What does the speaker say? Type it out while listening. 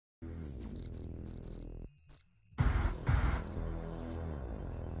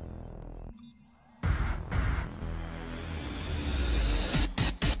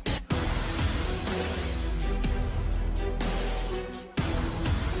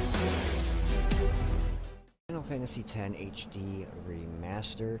Fantasy X HD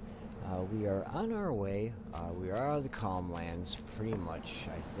Remaster. We are on our way. We are out of the Calm Lands, pretty much,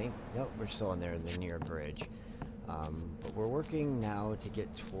 I think. Nope, we're still in there, the near bridge. But we're working now to get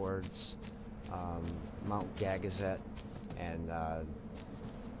towards Mount Gagazet, and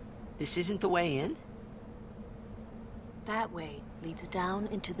This isn't the way in? That way leads down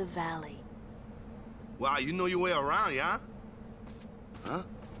into the valley. Wow, you know your way around, yeah? Huh?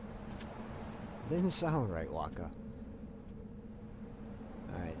 didn't sound right, Waka.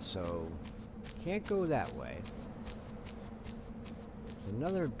 Alright, so can't go that way. There's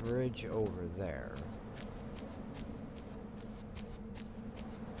another bridge over there.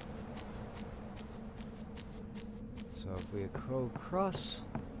 So if we go across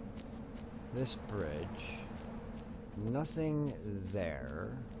this bridge, nothing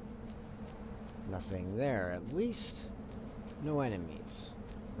there, nothing there, at least no enemies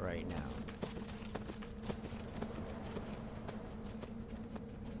right now.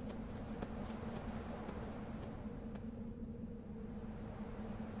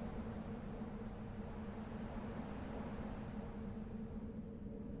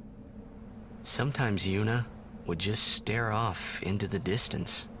 Sometimes Yuna would just stare off into the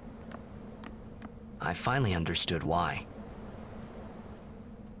distance. I finally understood why.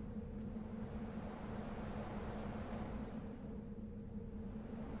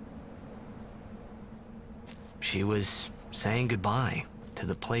 She was saying goodbye to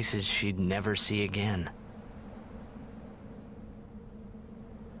the places she'd never see again.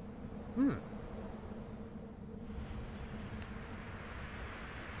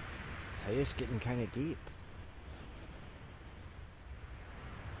 It's getting kind of deep.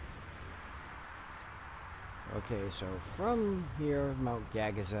 Okay, so from here, Mount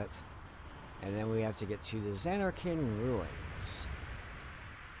Gagazet, and then we have to get to the Zanarkand ruins.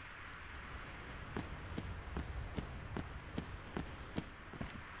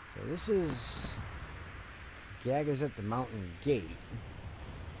 So this is Gagazet, the mountain gate.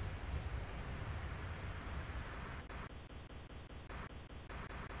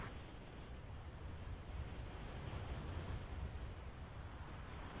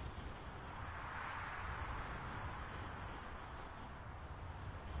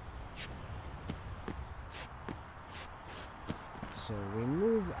 So we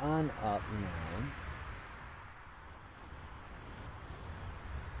move on up now.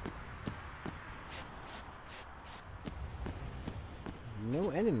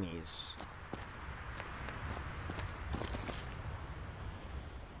 No enemies.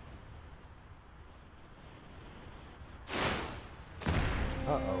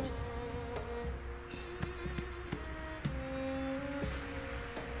 Uh-oh.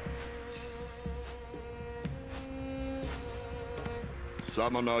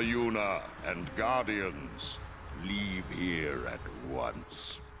 Summoner Yuna and Guardians, leave here at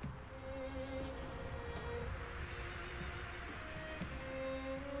once.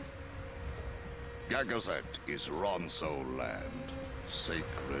 Gagazet is Ronso land,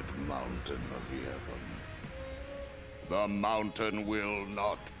 sacred mountain of Yevon. The mountain will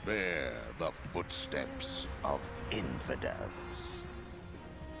not bear the footsteps of infidels.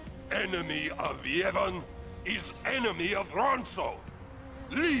 Enemy of Yevon is enemy of Ronso.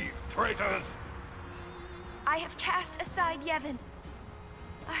 Leave, traitors! I have cast aside Yevon.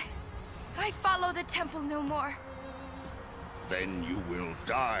 I follow the temple no more. Then you will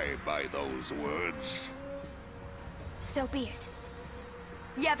die by those words. So be it.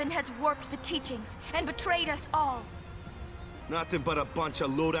 Yevon has warped the teachings and betrayed us all. Nothing but a bunch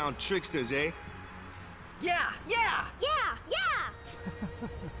of low-down tricksters, eh? Yeah!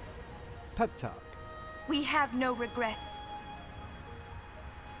 Pep talk. We have no regrets.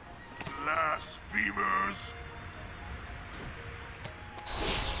 Blasphemers!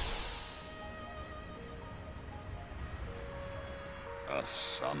 A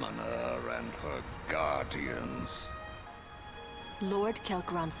summoner and her guardians. Lord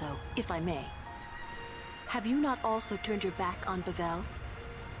Kelgronso, if I may. Have you not also turned your back on Bavel?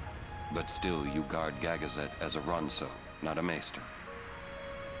 But still, you guard Gagazet as a Ronso, not a Maester.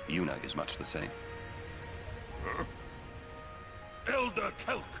 Yuna is much the same. Huh? Elder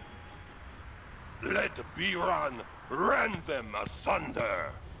Kelk! Let Biran rend them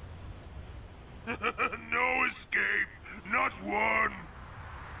asunder! No escape! Not one!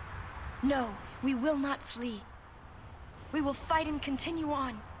 No, we will not flee. We will fight and continue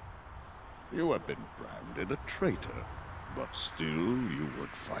on. You have been branded a traitor, but still you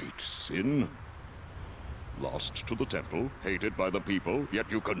would fight sin. Lost to the temple, hated by the people,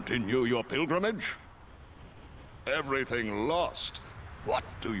 yet you continue your pilgrimage? Everything lost. What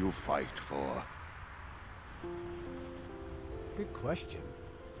do you fight for? Good question.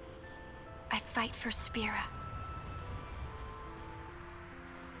 I fight for Spira.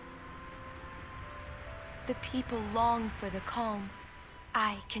 The people long for the calm.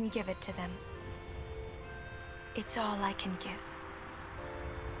 I can give it to them. It's all I can give.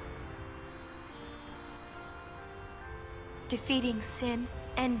 Defeating sin,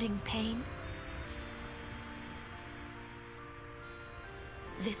 ending pain.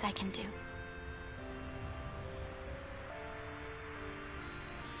 This I can do.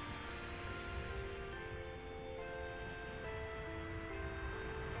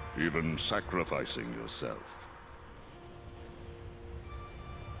 Even sacrificing yourself.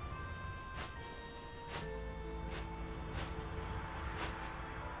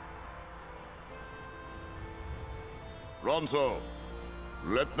 Ronso,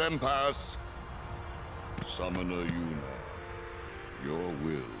 let them pass. Summoner Yuna, your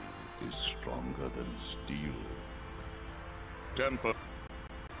will is stronger than steel. Temper.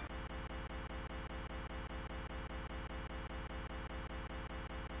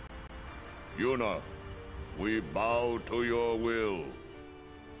 Yuna, we bow to your will.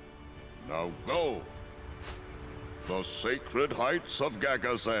 Now go. The sacred heights of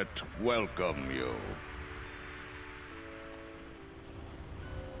Gagazet welcome you.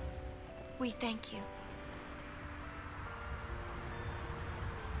 We thank you.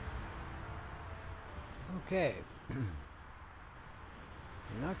 Okay. I'm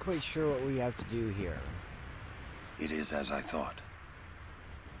not quite sure what we have to do here. It is as I thought.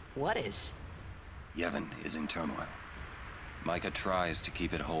 What is? Yevon is in turmoil. Micah tries to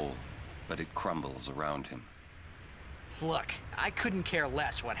keep it whole, but it crumbles around him. Look, I couldn't care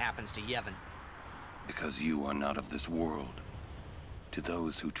less what happens to Yevon. Because you are not of this world. To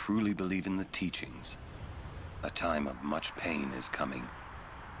those who truly believe in the teachings, a time of much pain is coming.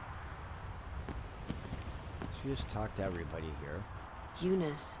 Let's just talk to everybody here.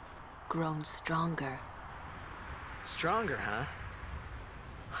 Yuna's grown stronger. Stronger, huh?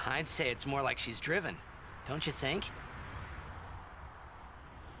 I'd say it's more like she's driven, don't you think?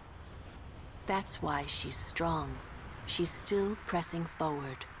 That's why she's strong. She's still pressing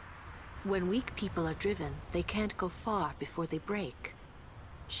forward. When weak people are driven, they can't go far before they break.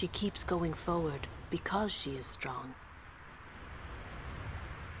 She keeps going forward because she is strong.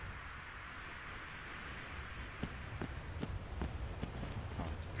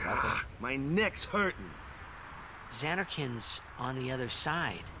 My neck's hurting. Xanarkin's on the other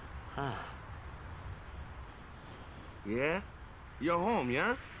side, huh? Yeah? You're home,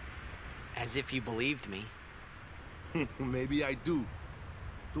 yeah? As if you believed me. Maybe I do.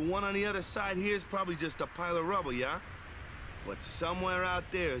 The one on the other side here is probably just a pile of rubble, yeah? But somewhere out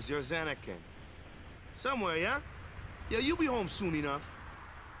there is your Xanarkin. Somewhere, yeah? Yeah, you'll be home soon enough.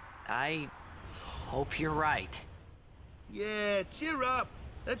 I hope you're right. Yeah, cheer up.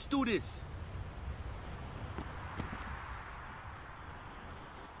 Let's do this.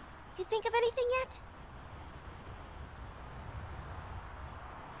 You think of anything yet?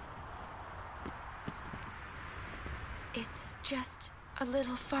 It's just a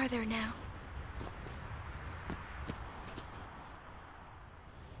little farther now.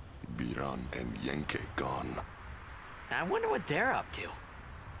 Biran and Yenke gone. I wonder what they're up to.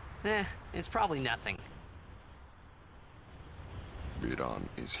 It's probably nothing. Biran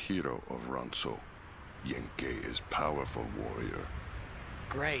is hero of Ronso. Yenke is powerful warrior.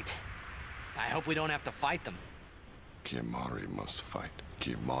 Great. I hope we don't have to fight them. Kimari must fight.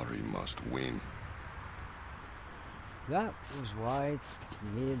 Kimari must win. That was why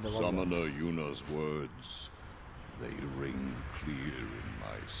we needed the logo. Summoner Yuna's words, they ring clear in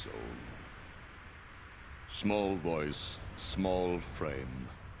my soul. Small voice, small frame,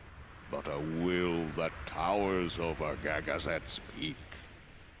 but a will that towers over Gagazet's peak.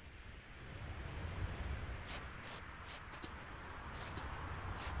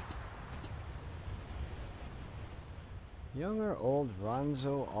 Young or old,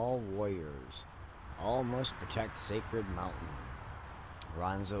 Ronso, all warriors. All must protect Sacred Mountain.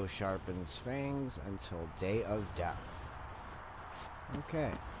 Ronso sharpens fangs until day of death. Okay.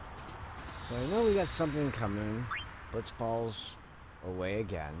 So I know we got something coming. Blitzball's away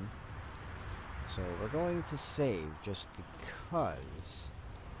again. So we're going to save just because.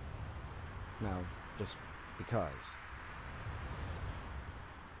 No, just because.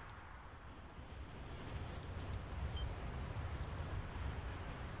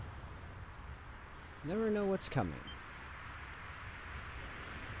 Never know what's coming.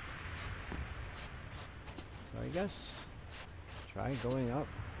 So I guess try going up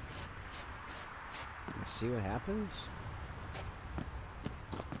and see what happens.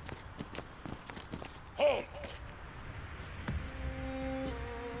 Home!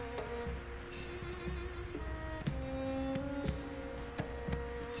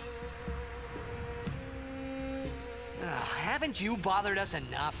 Haven't you bothered us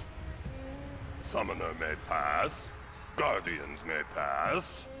enough? Summoner may pass. Guardians may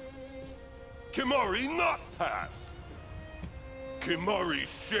pass. Kimari not pass. Kimari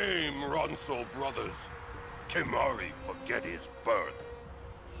shame Ronso brothers. Kimari forget his birth.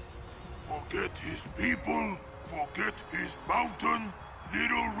 Forget his people, forget his mountain,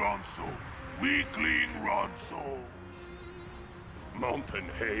 little Ronso, weakling Ronso. Mountain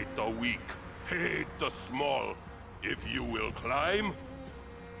hate the weak, hate the small. If you will climb,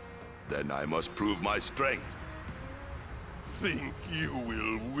 then I must prove my strength. Think you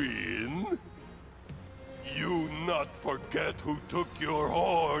will win? You not forget who took your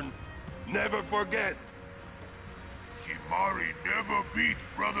horn. Never forget. Kimari never beat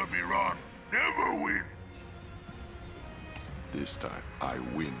Brother Biran. Never win. This time, I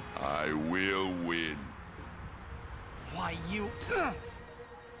win. I will win. Why, you...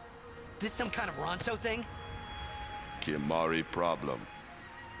 This some kind of Ronso thing? Kimari problem.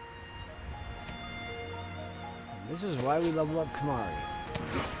 This is why we level up Kimari.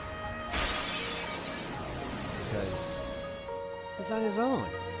 Because he's on his own.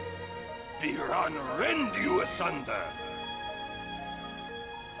 Biran rend you asunder.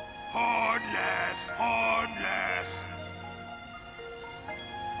 Hornless, hornless.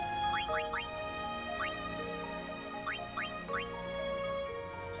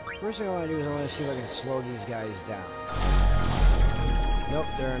 First thing I want to do is I want to see if I can slow these guys down. Nope,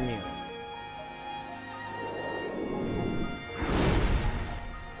 they're immune.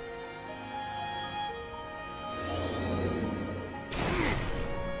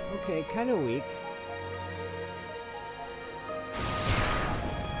 Okay, kind of weak.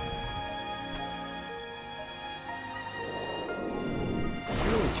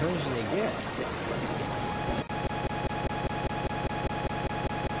 How many turns do they get?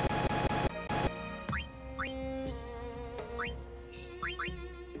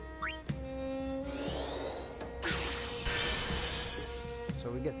 So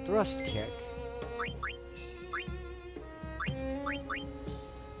we get thrust kick.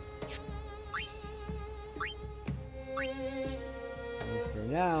 And for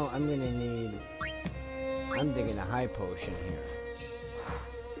now, I'm gonna need... I'm digging a high potion here.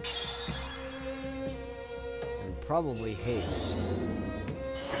 And probably haste.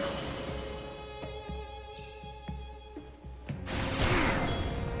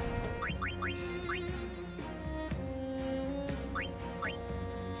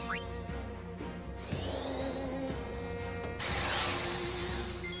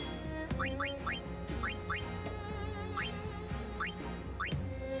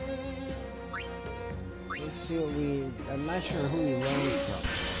 Let's see what we... I'm not sure who we learned from.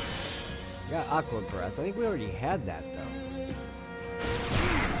 We got Aqua Breath. I think we already had that, though.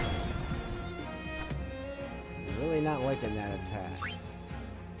 Really not liking that attack.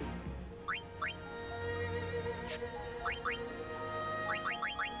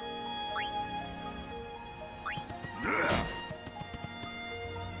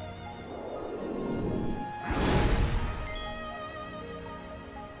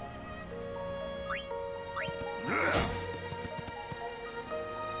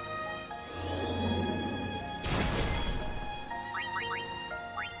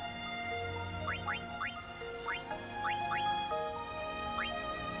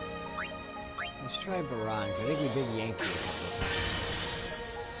 Let's try Biran, 'cause I think we did Yenke a couple of times.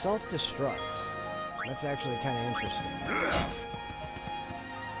 Self-destruct. That's actually kind of interesting.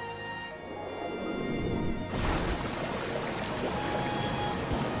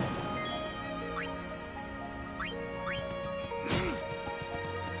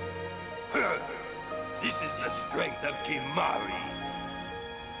 This is the strength of Kimari.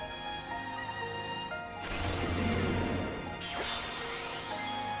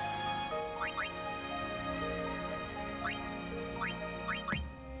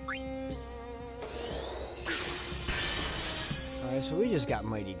 Alright, so we just got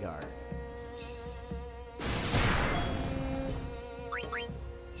Mighty Guard.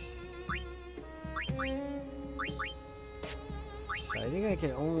 I think I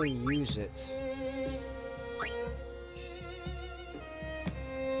can only use it.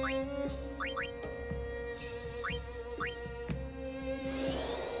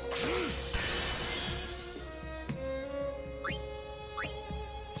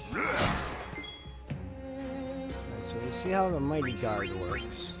 So we see how the Mighty Guard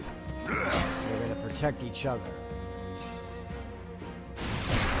works. We're going to protect each other.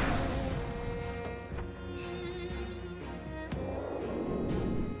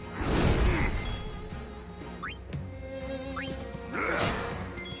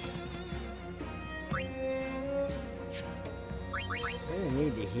 gonna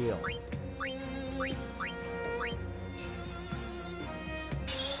need to heal.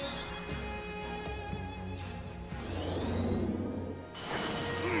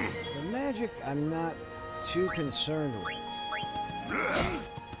 The magic I'm not too concerned with.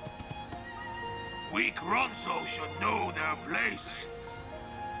 Weak Ronso should know their place.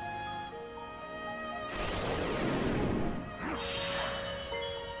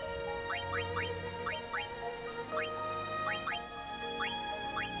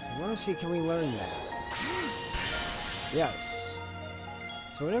 I want to see, can we learn that? Yes.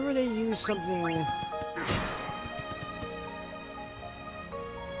 So whenever they use something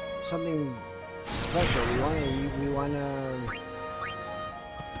special, we wanna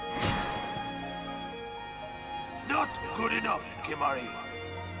Not good enough, Kimari.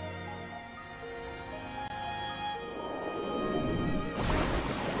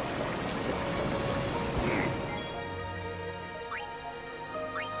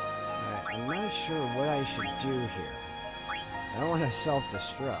 I'm not sure what I should do here. I don't want to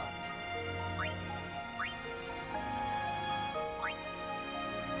self-destruct.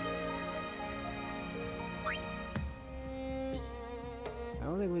 I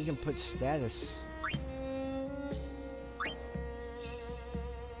don't think we can put status.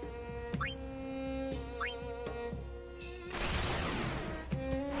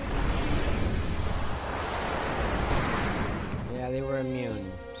 Yeah, they were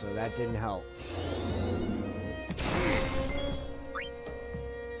immune, so that didn't help.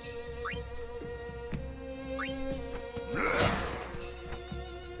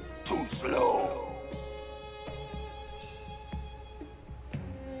 Too slow.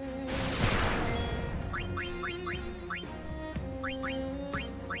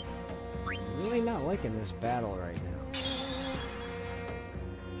 Really not liking this battle right now.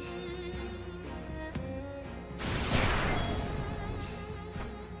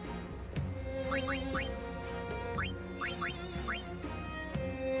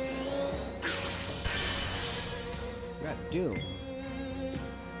 Got Doom.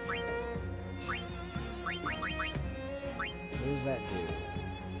 What does that do?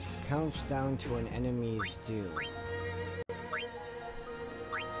 Counts down to an enemy's doom.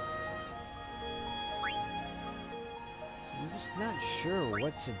 I'm just not sure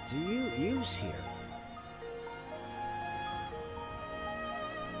what to use here.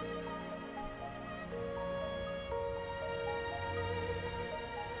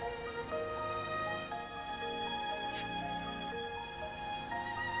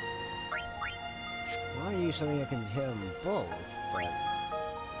 I want to use something that can hit them both, but...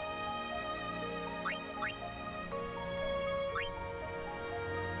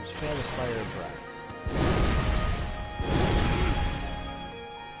 Let's try the fire breath.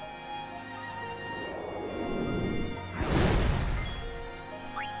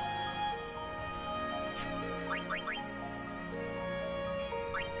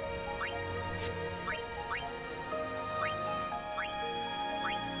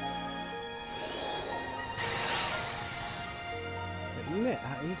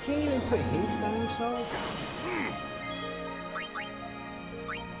 You can't even put haste on himself?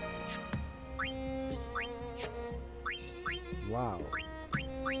 Wow.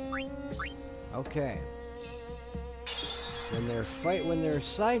 Okay. When they're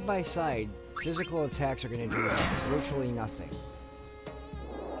side by side, physical attacks are going to do virtually nothing.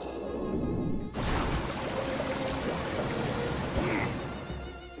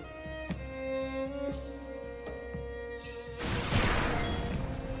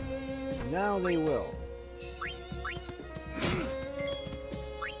 Now they will.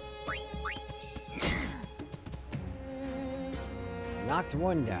 Knocked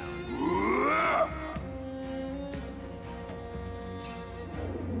one down.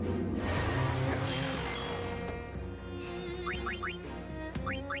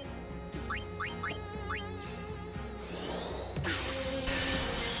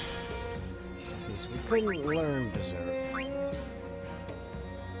 Okay, so we couldn't learn Berserk.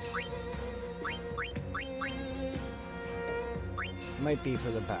 Might be for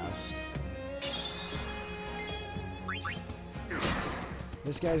the best.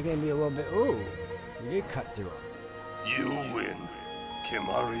 This guy's gonna be a little bit. Ooh, we did cut through him. You win,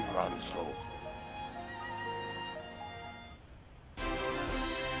 Kimari Ranso.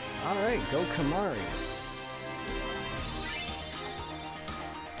 Alright, go Kimari.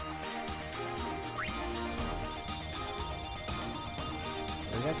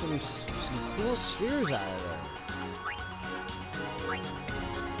 We got some cool spheres out of there.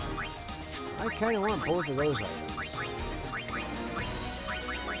 I kind of want both of those items.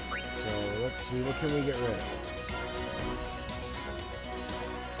 So let's see, what can we get rid of?